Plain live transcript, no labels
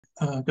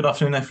Good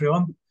afternoon,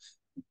 everyone.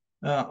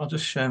 I'll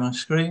just share my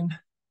screen,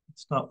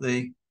 start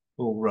the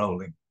ball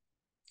rolling.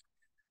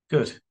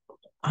 Good.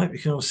 I hope you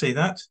can all see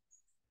that.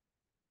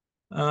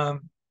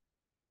 Um,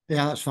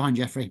 Yeah, that's fine,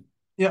 Geoffrey.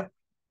 yeah,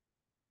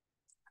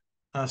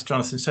 as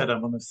Jonathan said,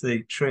 I'm one of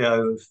the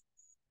trio of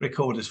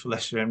recorders for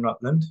Leicestershire and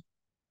Rutland.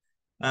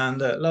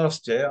 And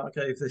last year, I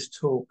gave this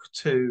talk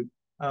to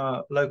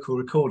our local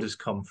recorders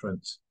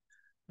conference.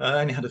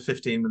 I only had a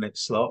 15-minute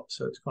slot,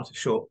 so it's quite a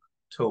short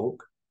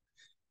talk.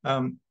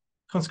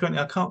 Consequently,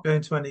 I can't go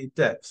into any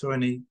depth or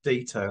any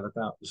detail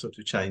about the sort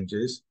of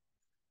changes.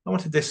 I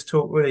wanted this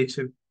talk really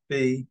to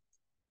be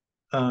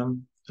a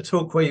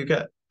talk where you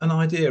get an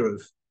idea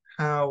of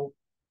how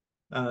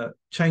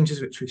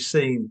changes which we've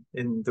seen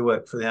in the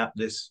work for the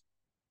Atlas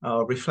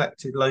are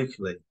reflected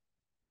locally.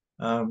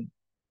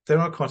 There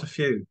are quite a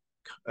few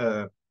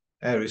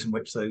areas in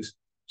which those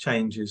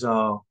changes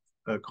are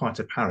quite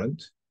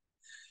apparent.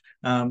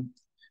 And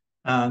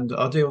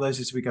I'll deal with those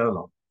as we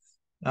go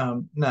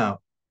along. Now,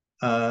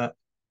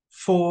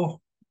 for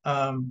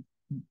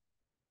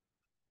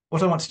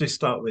what I want to do to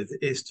start with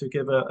is to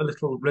give a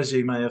little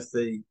resume of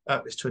the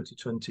Atlas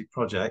 2020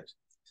 project,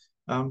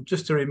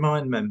 just to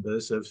remind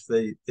members of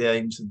the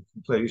aims and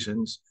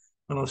conclusions,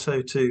 and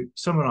also to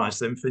summarise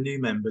them for new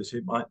members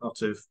who might not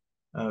have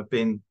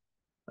been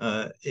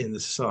in the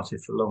Society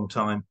for a long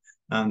time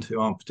and who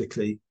aren't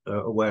particularly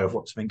aware of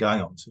what's been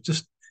going on. So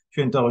just if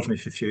you indulge me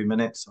for a few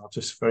minutes, I'll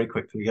just very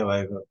quickly go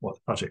over what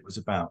the project was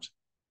about.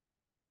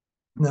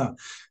 Now,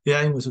 the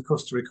aim was, of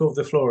course, to record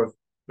the flora of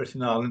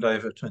Britain and Ireland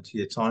over a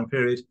 20-year time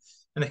period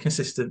in a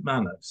consistent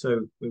manner.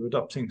 So we were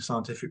adopting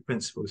scientific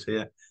principles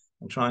here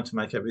and trying to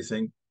make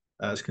everything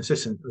as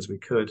consistent as we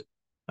could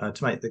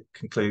to make the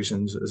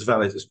conclusions as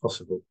valid as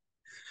possible.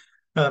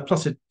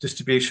 Plotted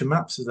distribution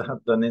maps, as I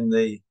had done in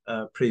the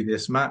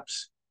previous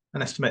maps,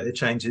 and estimate the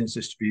changes in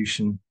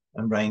distribution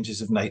and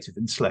ranges of native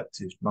and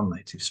selective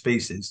non-native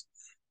species,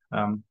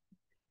 and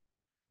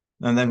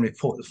then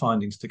report the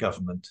findings to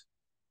government.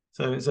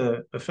 So it's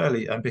a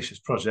fairly ambitious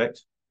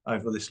project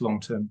over this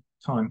long-term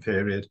time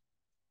period.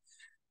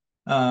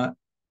 In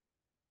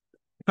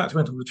fact, it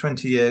went on for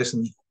 20 years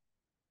and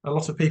a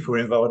lot of people were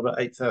involved, about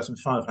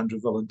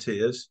 8,500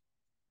 volunteers,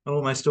 and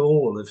almost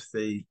all of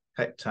the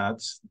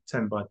hectads,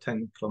 10 by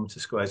 10 kilometre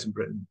squares in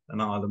Britain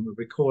and Ireland, were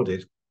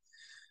recorded.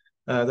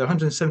 There are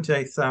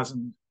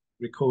 178,000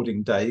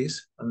 recording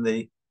days, and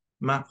the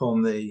map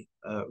on the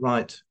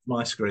right of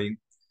my screen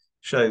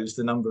shows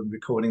the number of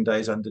recording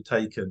days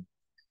undertaken.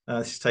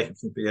 This is taken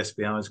from the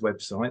BSBI's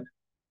website.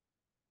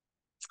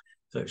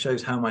 So it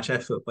shows how much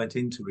effort went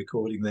into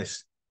recording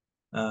this.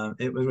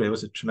 It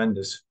was a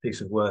tremendous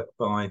piece of work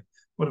by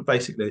what are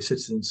basically a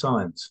citizen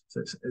science.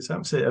 So it's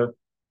absolutely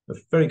a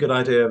very good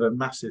idea of a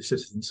massive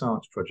citizen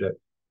science project.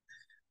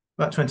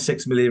 About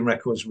 26 million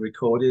records were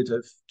recorded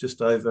of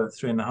just over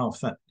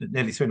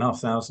nearly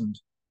 3,500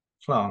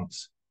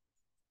 plants.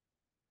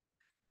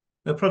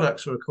 The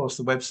products are, of course,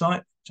 the website,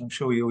 which I'm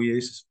sure you'll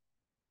use.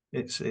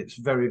 It's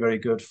very, very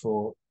good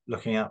for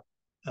looking at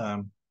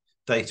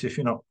data if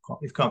you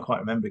can't quite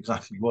remember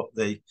exactly what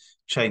the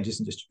changes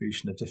in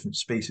distribution of different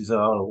species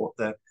are or what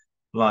their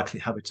likely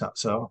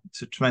habitats are.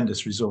 It's a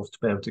tremendous resource to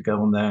be able to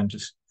go on there and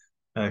just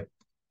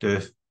do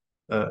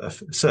a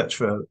search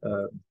for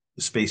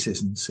the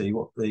species and see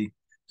what the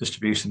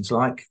distribution's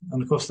like.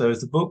 And of course, there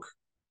is the book,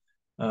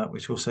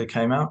 which also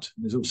came out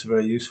and is also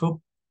very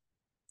useful.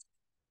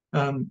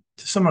 To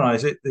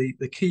summarize it,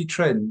 the key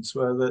trends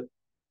were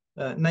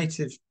that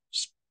native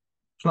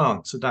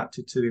plants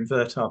adapted to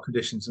invertile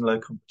conditions and low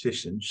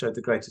competition showed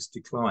the greatest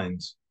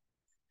declines.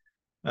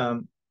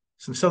 Some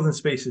southern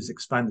species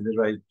expanded their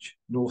range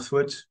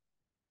northwards,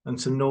 and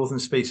some northern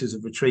species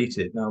have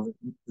retreated. Now,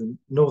 the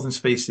northern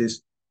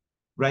species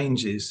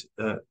ranges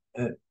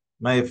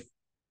may have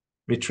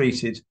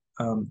retreated,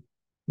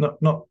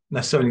 not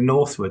necessarily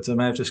northwards, they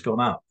may have just gone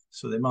up.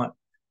 So they might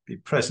be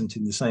present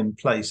in the same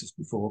place as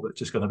before, but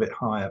just gone a bit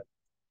higher.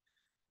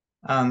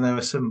 And there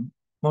are some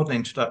modern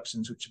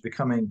introductions which are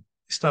becoming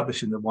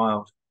established in the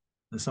wild,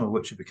 and some of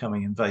which are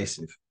becoming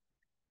invasive.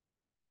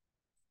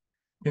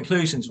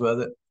 Conclusions were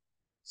that,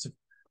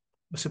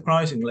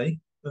 surprisingly,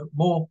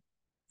 more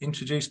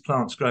introduced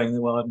plants growing in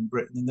the wild in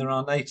Britain than there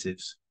are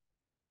natives.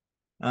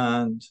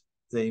 And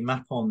the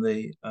map on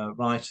the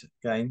right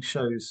again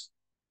shows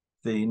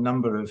the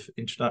number of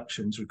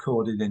introductions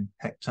recorded in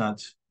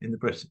hectads in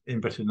Britain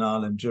and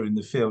Ireland during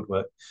the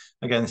fieldwork.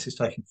 Again, this is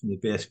taken from the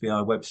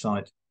BSBI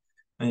website,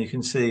 and you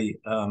can see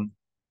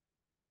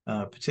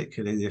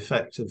particularly the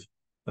effect of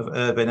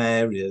urban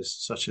areas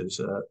such as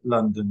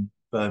London,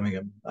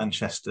 Birmingham,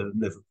 Manchester, and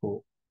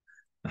Liverpool,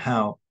 and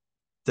how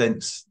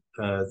dense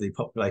the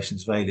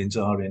populations of aliens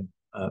are in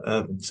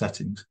urban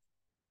settings.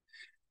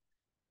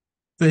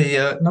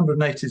 The number of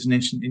natives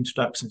and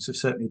introductions have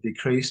certainly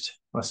decreased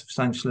by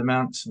substantial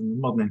amounts,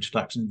 and modern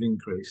introductions have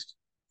increased.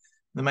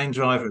 The main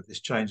driver of this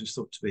change is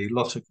thought to be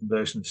loss of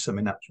conversion of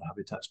semi-natural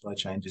habitats by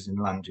changes in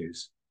land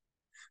use.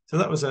 So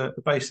that was a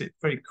basic,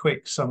 very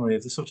quick summary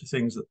of the sort of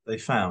things that they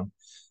found.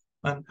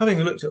 And having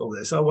looked at all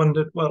this, I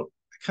wondered, well,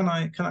 can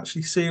I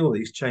actually see all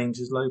these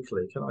changes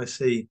locally? Can I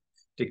see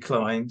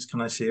declines?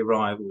 Can I see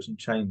arrivals and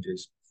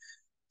changes?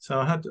 So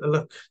I had a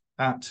look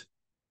at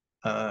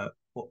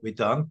what we'd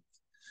done.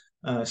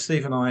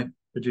 Steve and I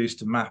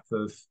produced a map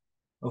of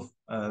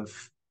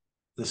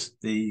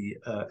the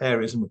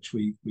areas in which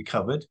we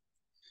covered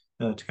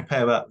to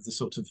compare that with the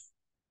sort of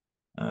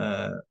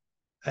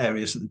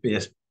areas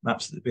that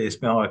maps that the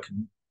BSBI are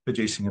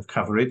producing of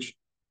coverage.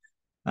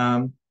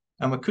 And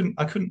I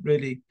couldn't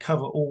really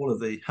cover all of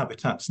the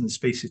habitats and the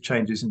species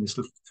changes in this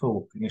little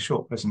talk in a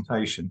short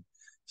presentation.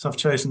 So I've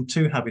chosen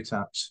two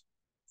habitats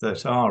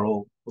that are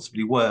or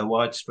possibly were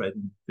widespread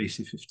in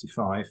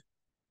BC55.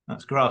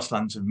 That's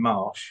grasslands and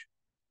marsh.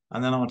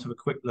 And then I want to have a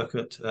quick look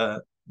at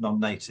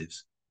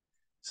non-natives.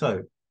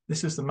 So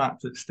this is the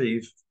map that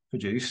Steve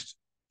produced.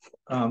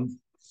 Our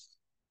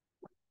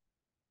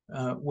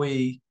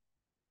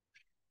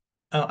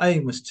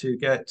aim was to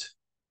get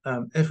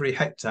every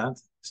hectare,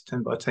 it's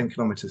 10 by 10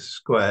 kilometres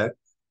square,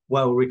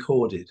 well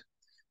recorded.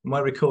 And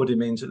well recorded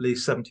means at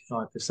least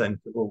 75%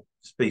 of all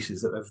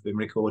species that have ever been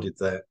recorded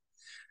there.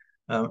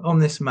 On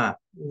this map,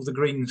 all the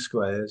green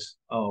squares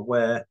are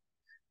where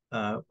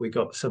we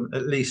got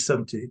at least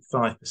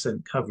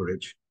 75%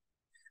 coverage.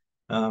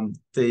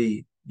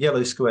 The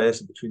yellow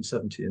squares are between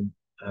 70 and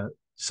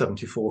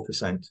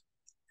 74%.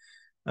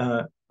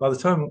 By the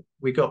time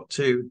we got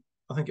to,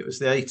 I think it was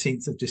the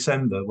 18th of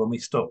December when we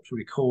stopped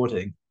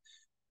recording,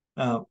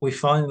 we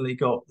finally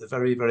got the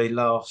very, very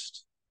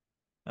last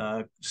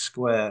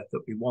square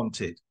that we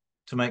wanted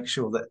to make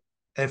sure that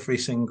every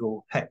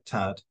single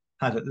hectare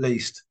had at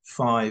least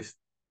 5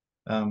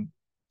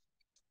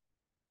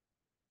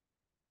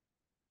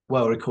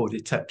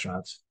 well-recorded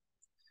tetrads.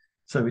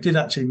 So we did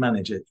actually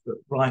manage it,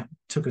 but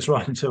took us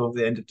right until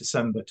the end of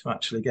December to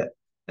actually get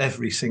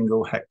every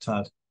single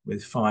hectare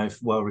with 5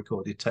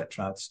 well-recorded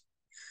tetrads.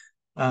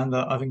 And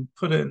I've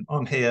put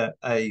on here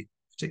a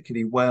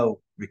particularly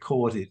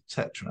well-recorded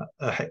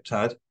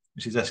hectad,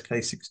 which is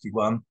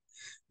SK61.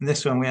 And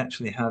this one we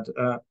actually had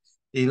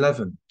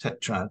 11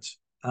 tetrads,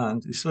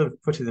 and instead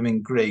of putting them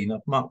in green,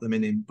 I've marked them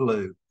in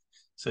blue,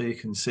 so you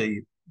can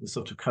see the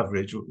sort of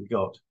coverage what we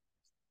got.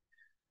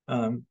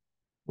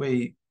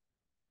 We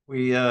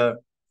had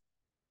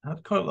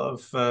quite a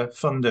lot of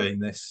fun doing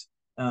this,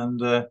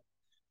 and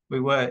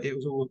it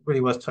was all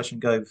really worth touch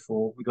and go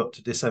before we got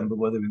to December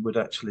whether we would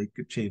actually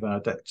achieve our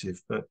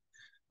objective. But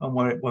on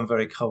one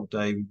very cold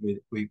day,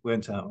 we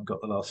went out and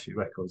got the last few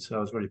records. So I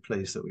was very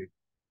pleased that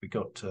we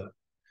got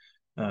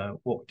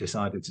what we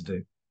decided to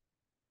do.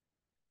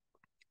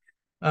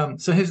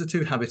 So here's the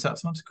two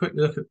habitats. I want to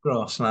quickly look at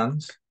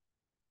grasslands.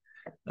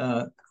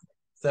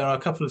 There are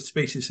a couple of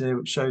species here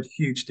which showed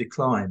huge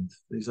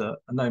declines. These are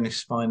known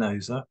as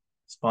Spinosa,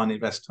 Spiny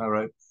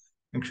Vestaro,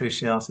 and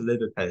Cruciata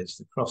liverpes,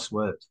 the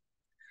crossword.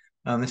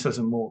 And this has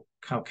a more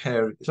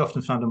calcareous, it's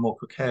often found in more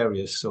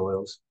calcareous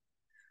soils.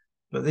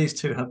 But these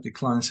two have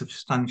declined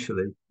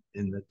substantially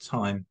in the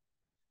time,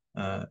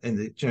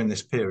 during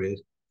this period.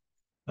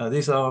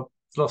 These are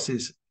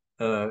losses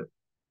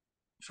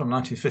from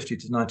 1950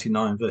 to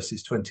 99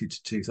 versus 20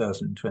 to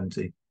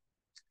 2020.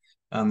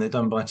 And they're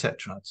done by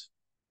tetrads.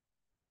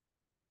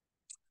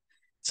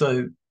 So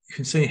you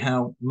can see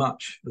how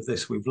much of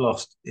this we've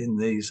lost in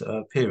these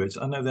periods.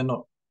 I know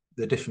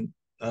they're different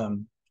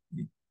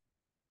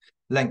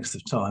lengths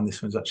of time.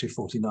 This one's actually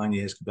 49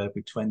 years compared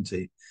with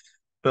 20.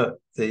 But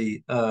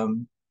if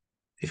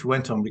we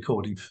went on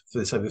recording for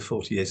this over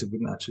 40 years, we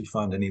wouldn't actually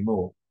find any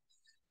more.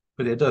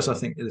 But it does, I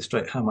think,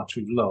 illustrate how much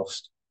we've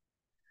lost.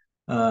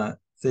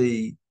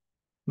 The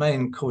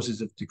main causes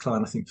of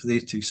decline, I think, for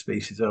these two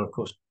species are, of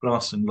course,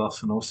 grassland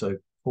loss and also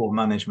poor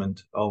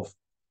management of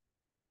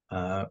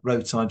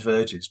roadside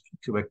verges,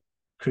 where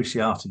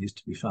Cruciata used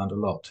to be found a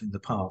lot in the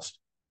past.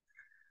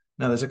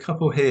 Now, there's a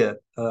couple here,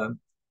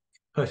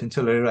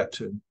 Pertentilla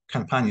erecta and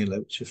Campanula,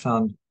 which are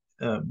found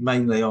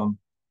mainly on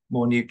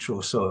more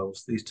neutral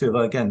soils. These two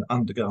have again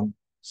undergone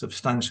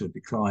substantial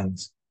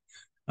declines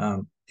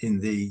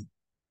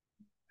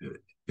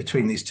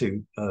between these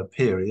two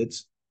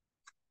periods.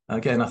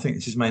 Again, I think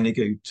this is mainly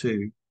due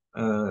to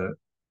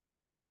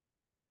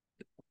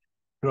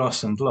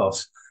grassland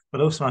loss, but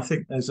also I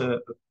think there's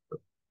a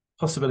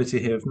possibility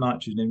here of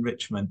nitrogen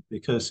enrichment,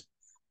 because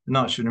the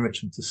nitrogen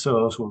enrichment of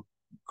soils will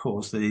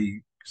cause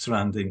the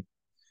surrounding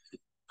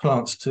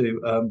plants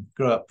to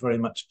grow up very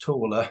much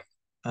taller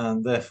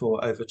and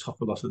therefore overtop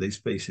a lot of these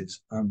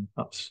species and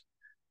perhaps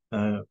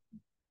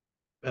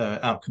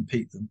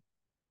outcompete them.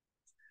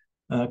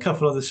 A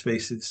couple other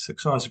species,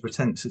 Saxarza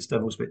pratensis,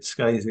 devil's bit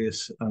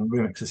scaesius, and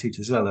Rumex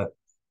acetosella,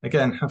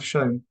 again have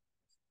shown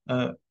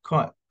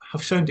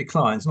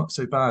declines, not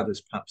so bad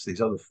as perhaps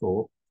these other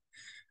 4.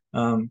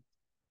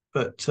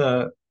 But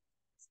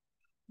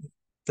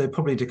they're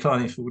probably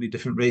declining for really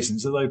different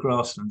reasons, although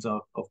grasslands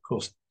are, of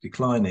course,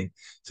 declining.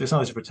 So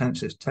Saxarza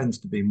pratensis tends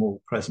to be more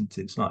present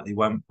in slightly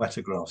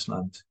wetter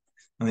grassland,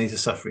 and these are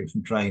suffering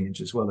from drainage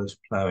as well as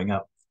ploughing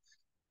up.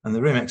 And the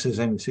Rumex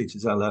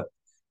acetosella,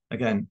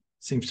 again,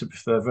 seems to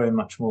prefer very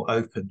much more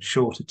open,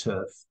 shorter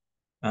turf.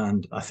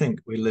 And I think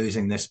we're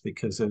losing this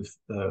because of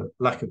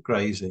lack of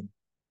grazing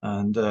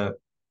and the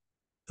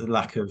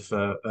lack of,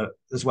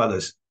 as well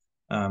as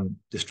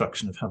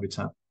destruction of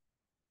habitat.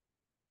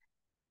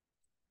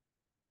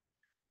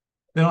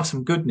 There are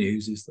some good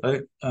news, is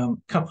though, a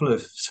couple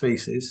of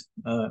species,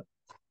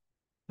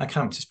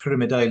 Acanthus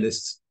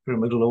pyramidalis,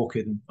 pyramidal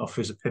orchid, and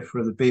Ophrys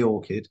the bee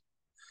orchid,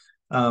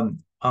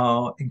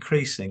 are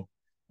increasing,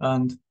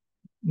 and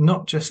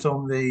not just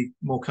on the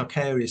more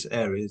calcareous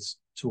areas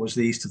towards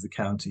the east of the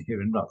county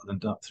here in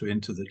Rutland up through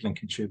into the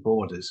Lincolnshire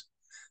borders.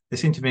 They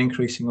seem to be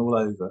increasing all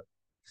over.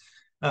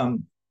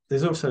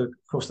 There's also, of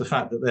course, the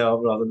fact that they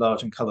are rather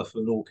large and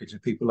colourful orchids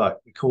and people like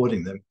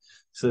recording them.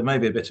 So there may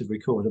be a bit of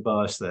recorder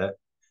bias there.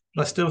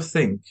 But I still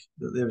think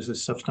that there is a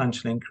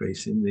substantial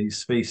increase in these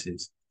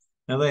species.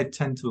 Now, they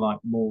tend to like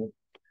more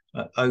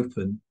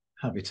open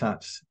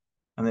habitats,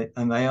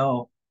 and they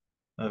are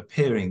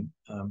appearing,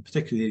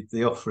 particularly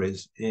the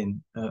Ophrys,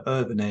 in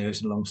urban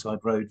areas alongside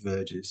road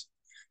verges.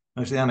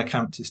 Whereas the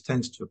Anacamptis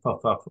tends to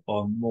pop up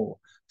on more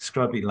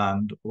scrubby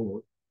land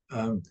or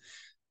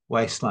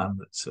wasteland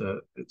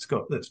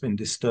that's been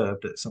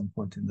disturbed at some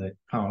point in the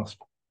past.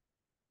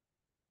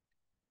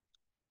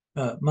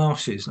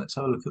 Marshes. Let's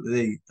have a look at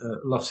the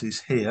losses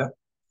here.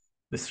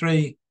 The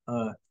three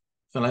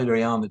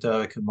Valeriana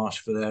doica,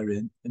 marsh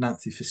valerian,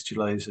 Enanthe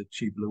fistulosa,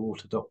 tubular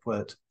water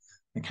dopwort,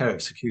 and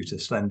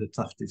Carex slender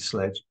tufted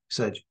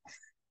sedge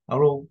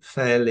are all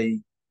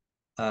fairly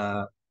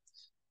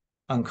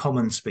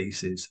uncommon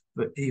species,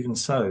 but even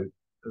so,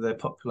 their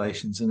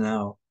populations are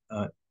now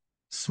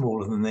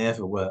smaller than they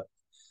ever were.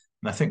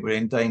 And I think we're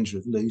in danger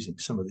of losing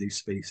some of these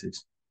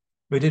species.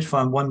 We did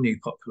find one new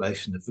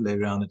population of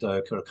Valeriana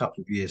doica a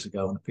couple of years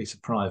ago on a piece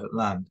of private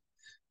land,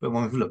 but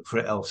when we've looked for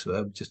it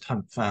elsewhere, we just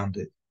haven't found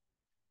it.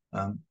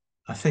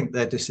 I think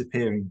they're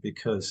disappearing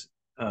because,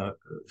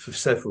 for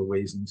several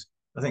reasons.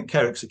 I think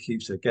Carex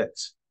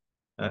gets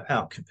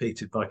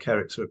out-competed by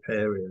Carex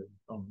riparia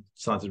on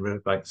sides of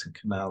riverbanks and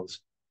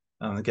canals.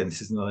 And again,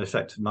 this is another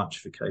effect of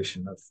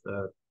nitrification of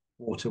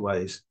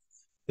waterways.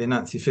 The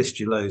Enanthe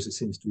fistulosa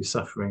seems to be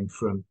suffering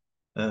from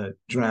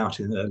drought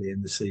early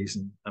in the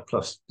season,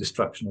 plus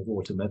destruction of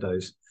water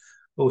meadows.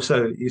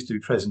 Also, it used to be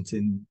present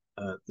in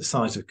the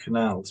sides of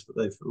canals,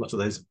 but a lot of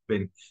those have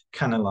been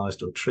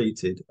canalised or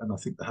treated, and I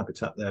think the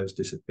habitat there has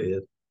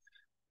disappeared.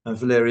 And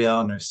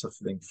Valeriana is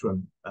suffering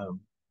from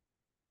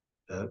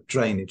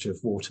drainage of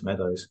water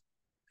meadows.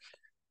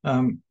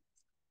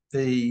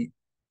 The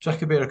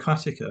Jacobea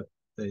aquatica,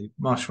 the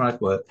marsh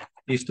ragwort,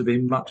 used to be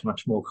much,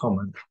 much more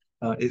common.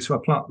 It's a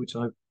plant which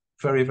I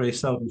very, very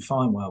seldom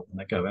find when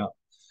I go out.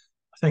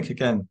 I think,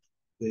 again,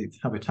 the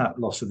habitat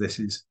loss of this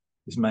is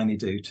mainly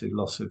due to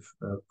loss of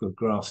good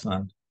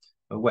grassland,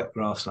 wet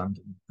grassland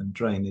and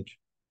drainage.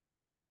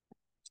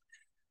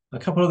 A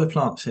couple of other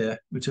plants here,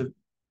 which are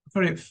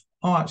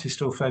actually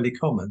still fairly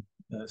common.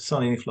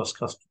 Soleniflos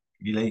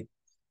cuspuli,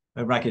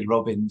 ragged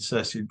robin,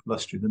 Circeum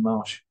palustri, the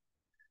marsh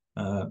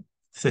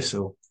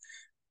thistle,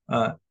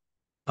 are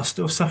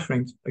still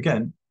suffering,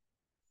 again,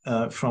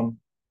 from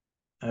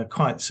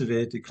quite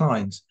severe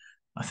declines.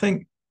 I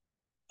think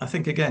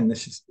again,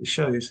 this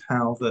shows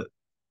how that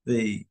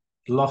the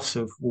loss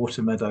of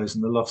water meadows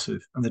and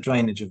the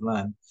drainage of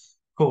land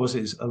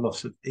causes a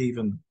loss of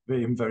even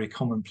very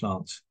common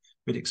plants.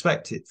 We'd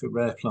expect it for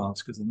rare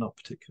plants because they're not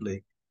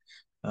particularly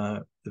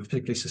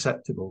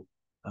susceptible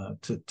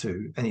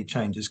to any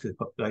changes because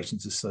the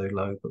populations are so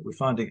low. But we're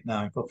finding it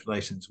now in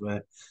populations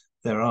where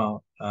there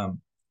are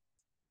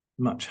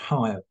much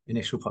higher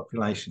initial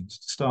populations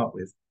to start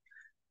with.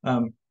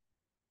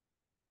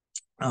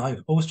 I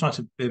always try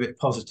to be a bit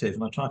positive,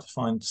 and I try to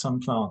find some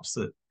plants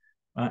that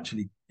are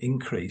actually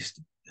increased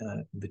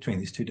between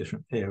these two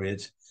different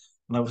periods,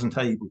 and I wasn't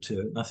able to.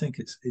 And I think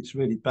it's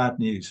really bad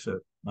news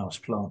for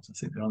marsh plants. I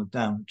think they're on a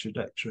downward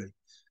trajectory,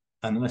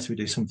 and unless we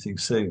do something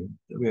soon,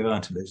 we're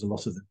going to lose a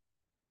lot of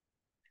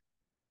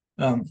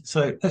them.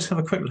 So let's have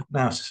a quick look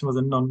now at some of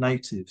the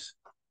non-natives.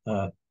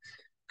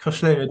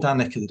 Cochlearia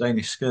danica, the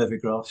Danish scurvy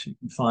grass, you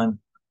can find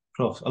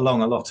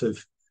along a lot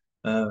of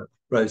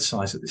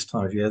roadsides at this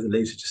time of year. The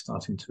leaves are just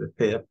starting to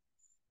appear.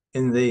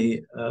 In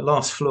the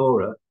last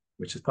flora,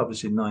 which was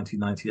published in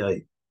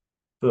 1998,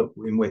 but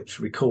in which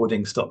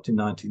recording stopped in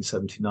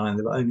 1979,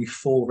 there were only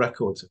 4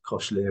 records of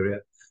Cochlearia,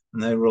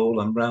 and they were all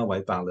on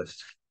railway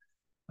ballast.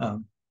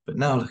 But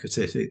now look at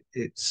it.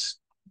 It's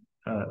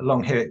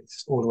along here,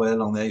 it's all the way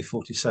along the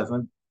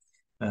A47.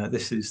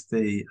 This is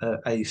the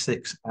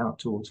A6 out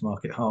towards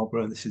Market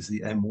Harborough. This is the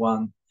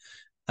M1.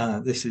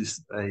 This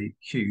is a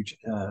huge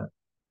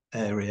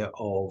area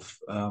of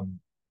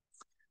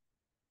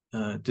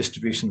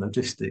distribution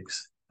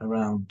logistics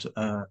around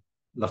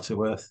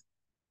Lutterworth.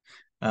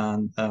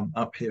 And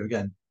up here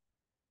again,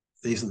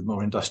 these are the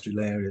more industrial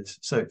areas.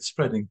 So it's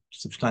spreading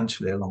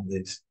substantially along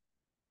these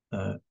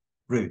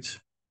routes.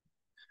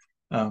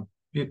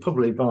 You'd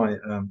probably buy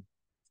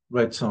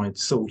roadside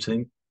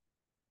salting.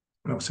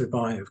 And also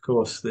by, of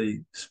course,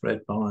 the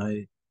spread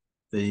by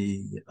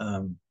the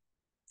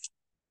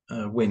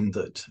wind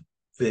that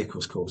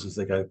vehicles cause as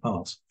they go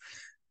past.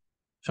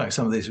 In fact,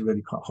 some of these are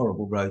really quite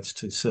horrible roads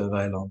to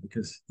survey along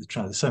because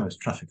there's so much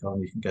traffic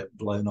on, you can get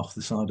blown off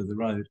the side of the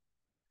road.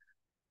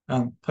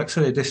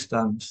 Paxilia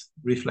distans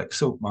reflex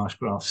salt marsh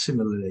grass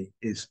similarly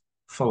is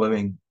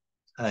following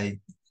a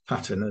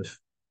pattern of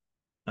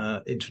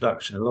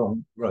introduction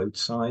along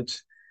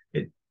roadsides.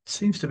 It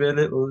seems to be a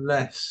little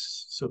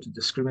less sort of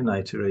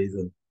discriminatory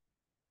than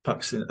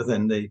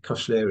the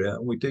Cochlearia,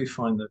 and we do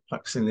find that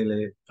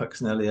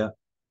Paxinalia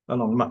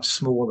along much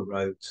smaller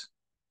roads,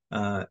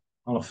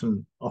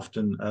 often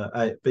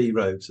B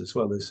roads as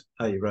well as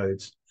A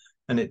roads,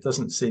 and it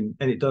doesn't seem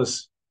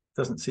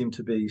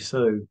to be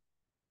so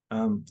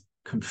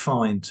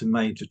confined to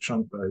major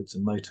trunk roads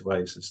and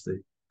motorways as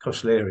the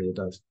Cochlearia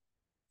does.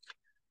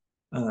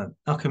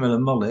 Alchemilla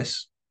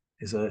mollis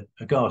is a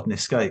garden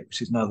escape,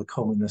 which is now the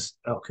commonest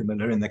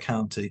Alchemilla in the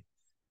county.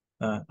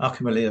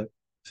 Alchemilla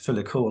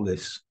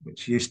filicornis,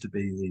 which is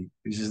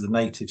the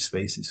native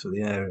species for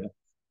the area,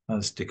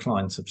 has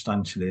declined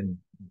substantially, and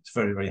it's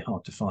very, very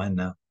hard to find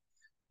now.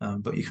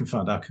 But you can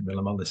find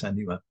Alchemilla mollis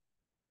anywhere.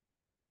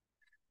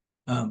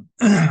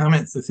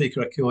 Amanthotheca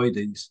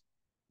equioides,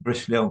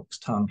 bristly ox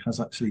tongue, has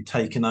actually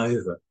taken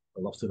over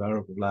a lot of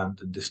arable land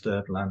and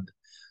disturbed land.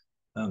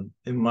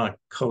 In my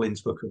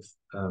Collins book of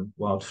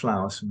wild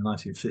flowers from the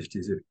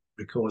 1950s, it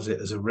records it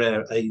as a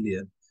rare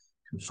alien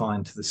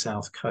confined to the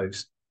south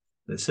coast.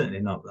 But it's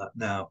certainly not that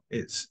now.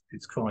 It's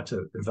quite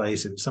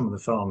invasive. Some of the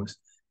farmers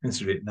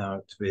consider it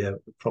now to be a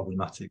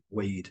problematic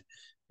weed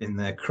in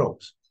their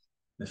crops.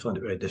 They find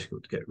it very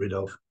difficult to get rid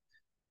of.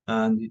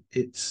 And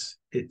it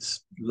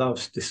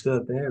loves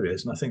disturbed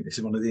areas. And I think this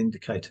is one of the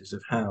indicators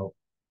of how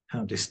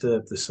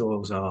disturbed the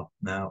soils are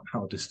now,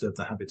 how disturbed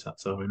the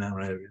habitats are in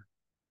our area.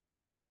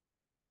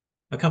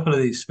 A couple of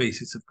these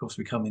species, of course,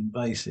 become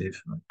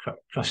invasive, like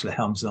Crashler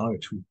helmsii,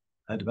 which we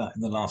heard about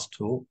in the last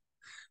talk.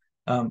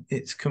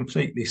 It's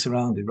completely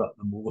surrounded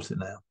Rutland Water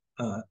now,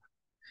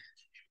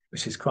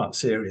 which is quite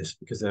serious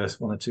because there's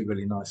one or two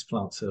really nice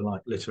plants that are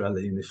like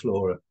Littorella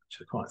uniflora,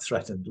 which are quite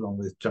threatened, along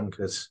with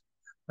Juncus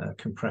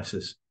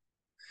compressors.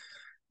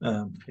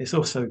 It's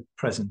also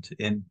present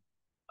in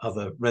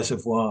other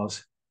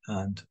reservoirs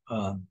and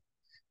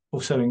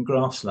also in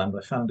grassland.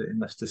 I found it in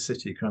Leicester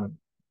City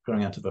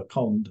growing out of a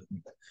pond,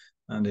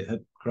 and it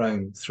had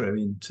grown through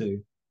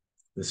into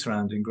the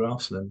surrounding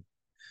grassland.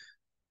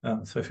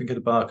 So if we can get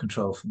a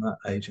biocontrol from that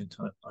agent,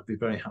 I'd be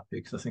very happy,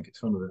 because I think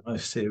it's one of the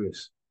most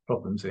serious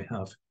problems we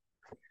have.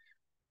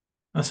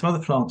 And some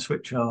other plants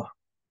which are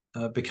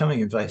becoming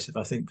invasive,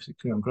 I think,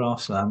 particularly on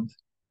grassland,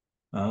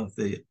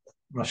 the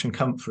Russian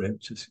comfrey,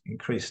 which has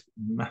increased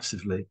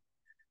massively.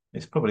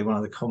 It's probably one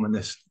of the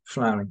commonest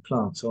flowering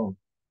plants on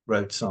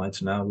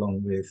roadsides now,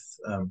 along with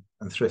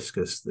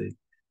Anthriscus, the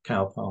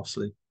cow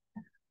parsley.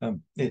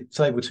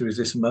 It's able to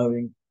resist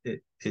mowing.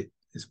 It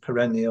is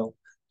perennial,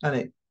 and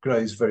it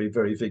grows very,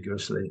 very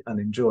vigorously and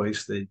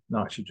enjoys the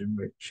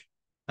nitrogen-rich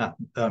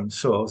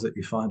soils that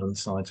you find on the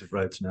sides of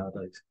roads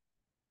nowadays.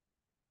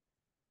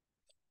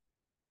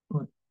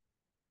 Right.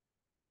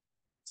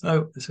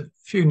 So there's a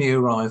few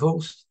new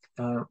arrivals.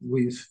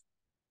 We're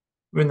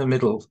in the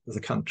middle of the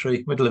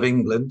country, middle of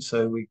England,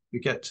 so we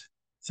get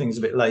things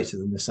a bit later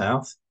than the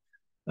south.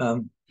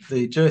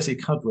 The Jersey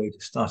cudweed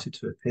has started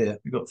to appear.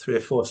 We've got 3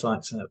 or 4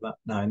 sites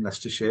now in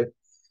Leicestershire.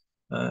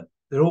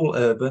 They're all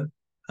urban,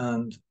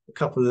 and a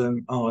couple of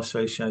them are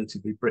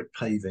associated with brick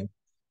paving.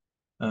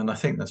 And I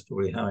think that's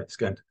probably how it's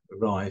going to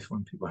arrive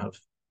when people have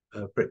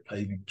brick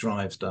paving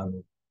drives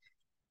done.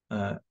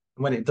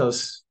 When it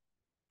does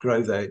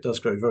grow there, it does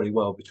grow very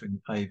well between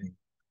the paving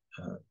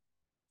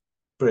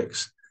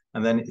bricks,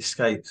 and then it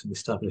escapes and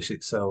establishes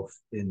itself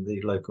in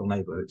the local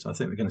neighbourhoods. I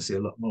think we're going to see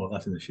a lot more of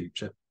that in the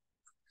future.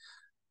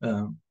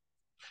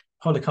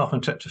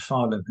 Polycarpum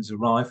tetraphyllum has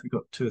arrived. We've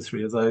got 2 or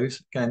 3 of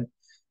those. Again,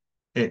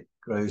 it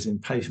grows in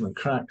pavement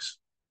cracks.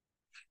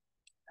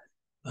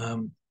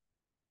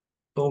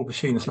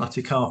 Bulbochinus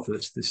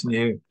laticarpus, this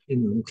new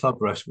inland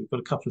clubrush, we've got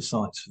a couple of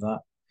sites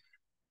for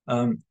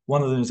that.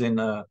 One of them is in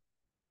a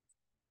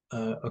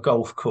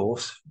golf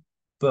course,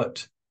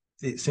 but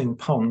it's in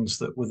ponds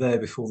that were there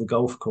before the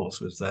golf course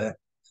was there.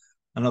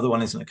 Another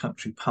one is in a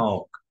country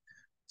park.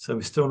 So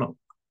we're still not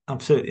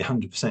absolutely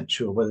 100%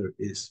 sure whether it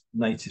is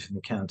native in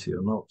the county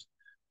or not.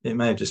 It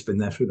may have just been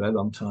there for a very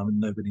long time and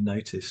nobody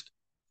noticed.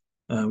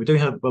 We do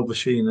have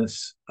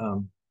Bulbochinus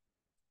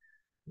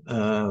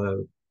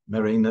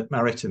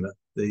maritima,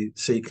 the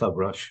sea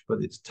clubrush,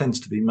 but it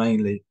tends to be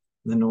mainly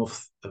in the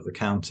north of the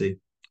county,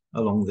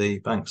 along the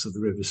banks of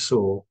the River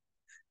Soar,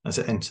 as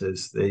it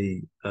enters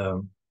the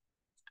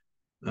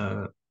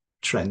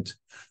Trent,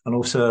 and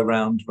also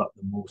around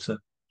Rutland Water.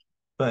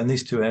 But in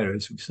these 2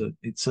 areas,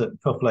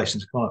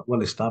 populations are quite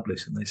well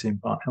established and they seem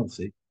quite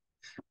healthy.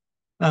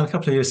 And a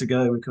couple of years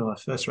ago, we got our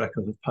first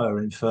record of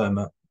Poa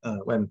infirma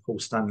when Paul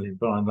Stanley and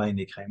Brian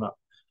Laney came up.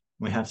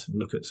 We had to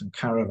look at some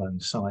caravan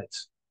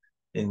sites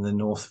in the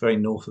north, very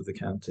north of the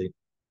county.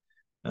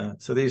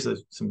 So these are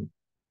some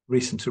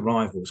recent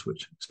arrivals,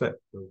 which I expect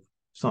we'll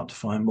start to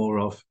find more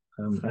of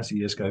as the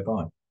years go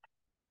by.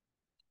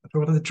 But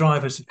what are the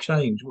drivers of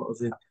change? What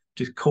are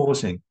just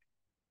causing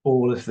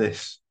all of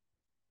this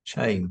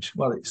change?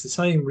 Well, it's the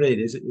same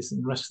really as it is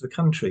in the rest of the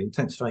country.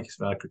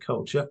 Intensification of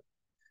agriculture,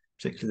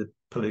 particularly the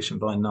pollution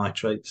by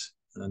nitrates,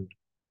 and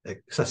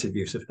excessive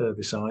use of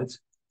herbicides.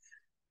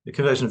 The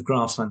conversion of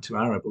grassland to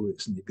arable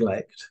is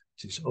neglect,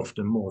 which is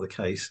often more the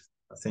case.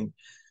 I think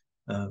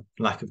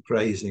lack of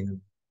grazing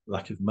and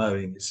lack of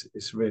mowing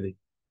is really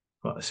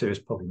quite a serious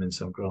problem in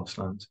some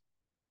grasslands.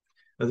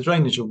 The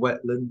drainage of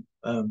wetland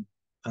and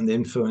the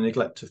inflow and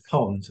neglect of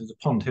ponds. There's a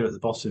pond here at the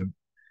bottom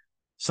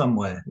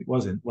somewhere. It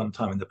was in one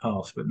time in the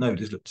past, but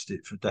nobody's looked at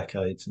it for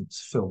decades, and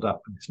it's filled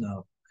up and it's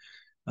now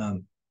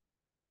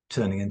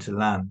turning into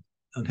land.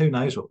 And who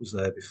knows what was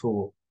there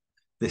before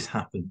this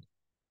happened.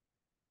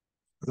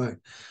 So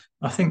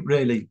I think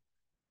really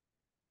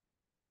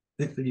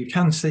you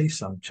can see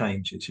some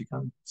changes. You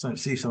can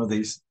see some of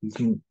these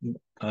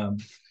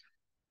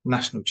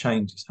national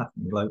changes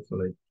happening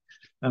locally.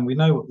 And we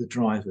know what the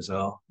drivers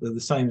are. They're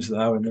the same as they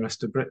are in the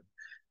rest of Britain.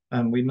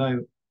 And we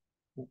know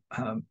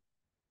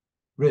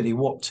really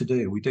what to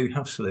do. We do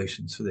have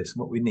solutions for this.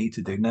 And what we need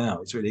to do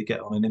now is really get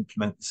on and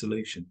implement the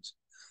solutions.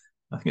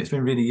 I think it's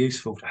been really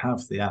useful to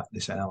have the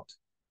atlas out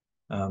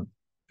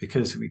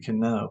because we can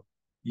now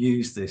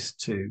use this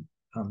to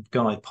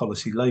guide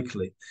policy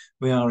locally.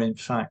 We are, in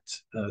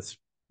fact,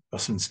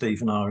 Russ and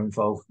Steve and I are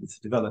involved with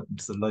the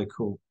development of the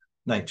local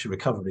nature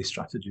recovery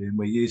strategy, and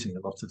we're using a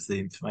lot of the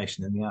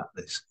information in the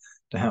atlas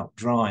to help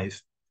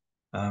drive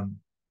the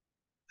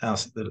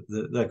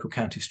local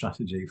county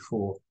strategy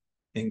for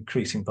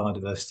increasing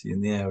biodiversity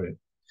in the area.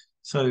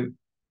 So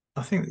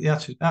I think the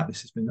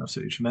atlas has been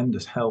absolutely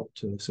tremendous help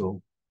to us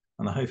all,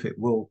 and I hope it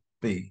will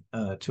be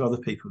to other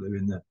people who are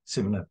in the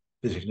similar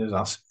position as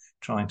us,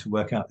 trying to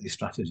work out these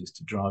strategies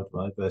to drive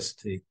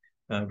biodiversity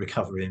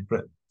recovery in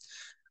Britain.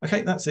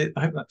 Okay, that's it.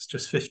 I hope that's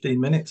just 15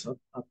 minutes,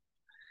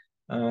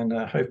 and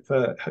I hope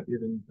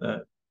you've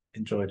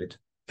enjoyed it.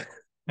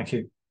 Thank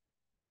you.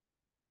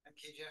 Thank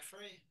you,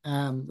 Geoffrey.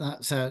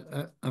 That's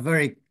a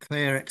very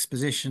clear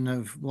exposition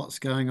of what's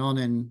going on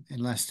in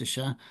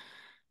Leicestershire.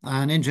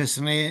 And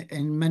interestingly,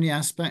 in many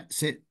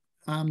aspects, it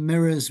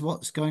mirrors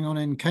what's going on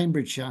in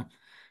Cambridgeshire.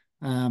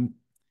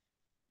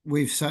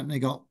 We've certainly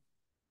got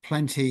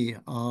plenty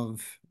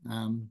of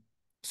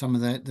some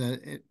of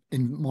the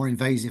more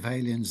invasive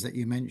aliens that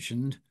you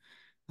mentioned.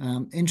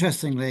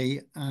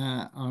 Interestingly,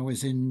 I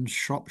was in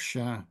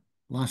Shropshire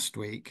last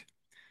week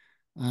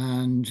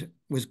and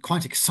was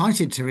quite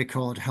excited to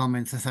record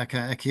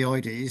Helminthotheca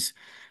echioides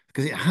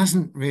because it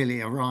hasn't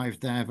really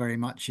arrived there very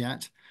much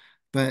yet,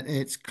 but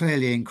it's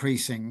clearly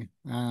increasing.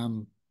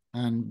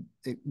 And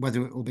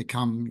whether it will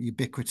become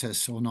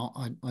ubiquitous or not,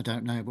 I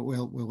don't know, but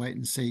we'll wait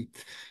and see.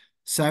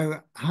 So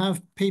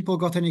have people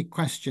got any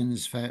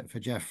questions for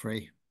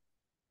Geoffrey?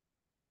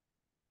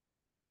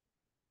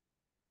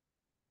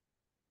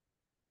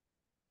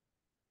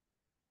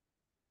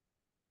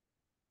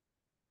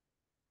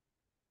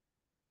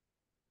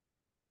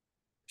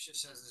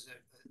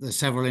 There's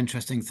several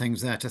interesting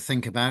things there to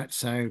think about.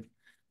 So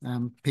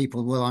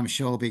people will, I'm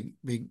sure, be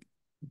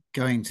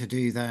going to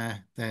do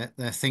their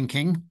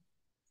thinking.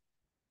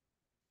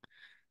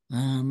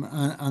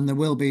 And there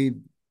will be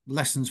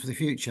lessons for the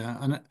future.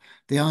 And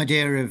the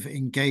idea of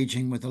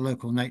engaging with the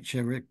local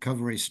nature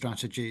recovery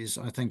strategies,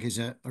 I think, is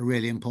a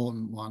really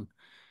important one.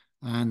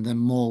 And the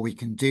more we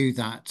can do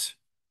that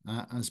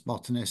as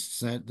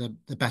botanists, the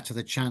better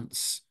the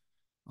chance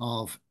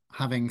of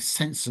having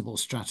sensible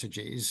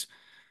strategies.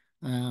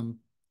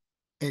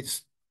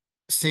 It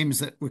seems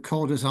that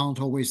recorders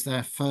aren't always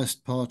their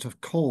first port of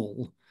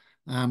call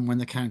when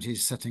the county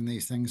is setting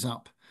these things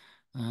up.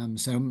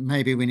 So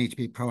maybe we need to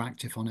be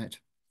proactive on it.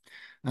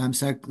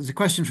 So there's a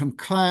question from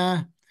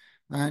Claire.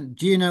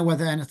 Do you know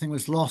whether anything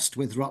was lost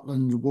with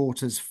Rutland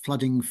Water's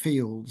flooding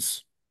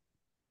fields?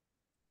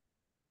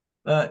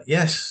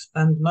 Yes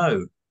and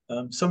no.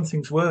 Some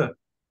things were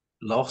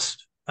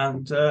lost,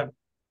 and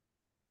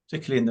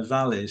particularly in the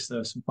valleys,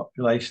 there are some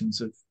populations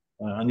of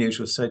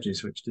unusual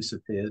sedges which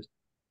disappeared.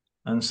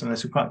 And so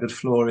there's a quite good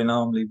flora in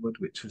Armley Wood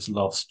which was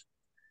lost.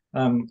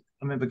 I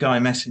remember Guy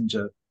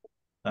Messenger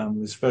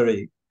was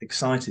very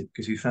excited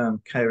because he found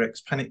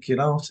Carex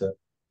paniculata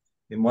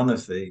in one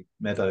of the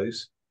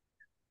meadows,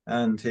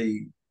 and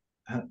he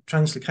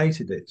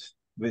translocated it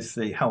with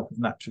the help of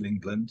Natural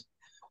England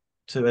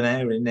to an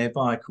area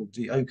nearby called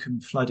the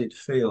Oakham Flooded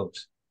Field.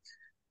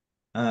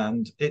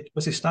 And it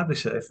was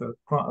established there for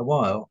quite a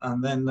while.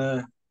 And then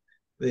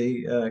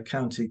the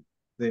county,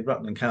 the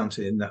Rutland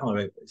County and the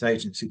Highways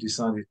Agency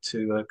decided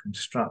to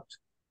construct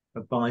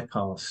a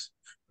bypass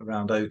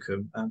around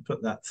Oakham and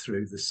put that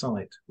through the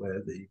site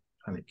where the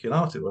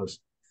paniculata was.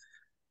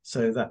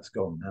 So that's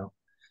gone now.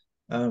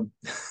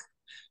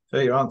 So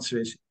your answer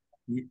is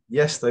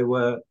yes, they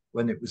were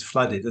when it was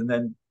flooded, and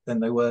then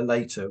they were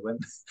later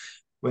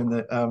when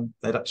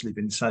they'd actually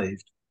been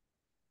saved.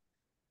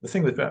 The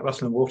thing with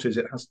Rutland Water is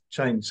it has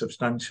changed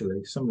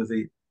substantially. Some of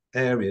the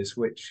areas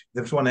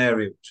there was one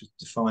area which was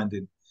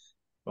defined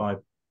by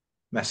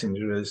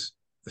Messenger as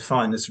the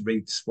finest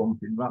reed swamp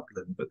in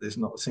Rutland, but there's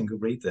not a single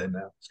reed there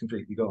now. It's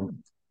completely gone.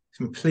 It's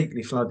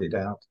completely flooded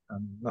out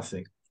and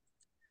nothing.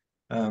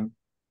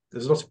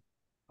 There's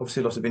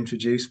obviously a lot of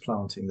introduced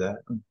planting there,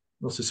 and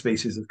lots of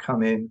species have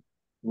come in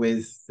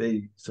with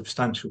the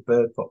substantial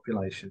bird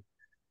population.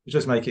 it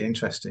does make it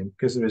interesting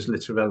because there is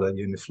Littorella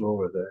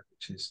uniflora there,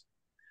 which is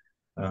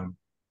um,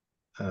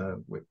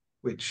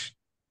 which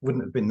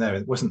wouldn't have been there,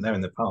 it wasn't there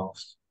in the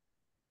past.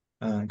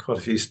 And quite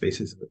a few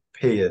species have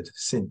appeared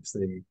since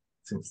the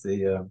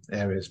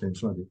area has been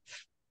flooded.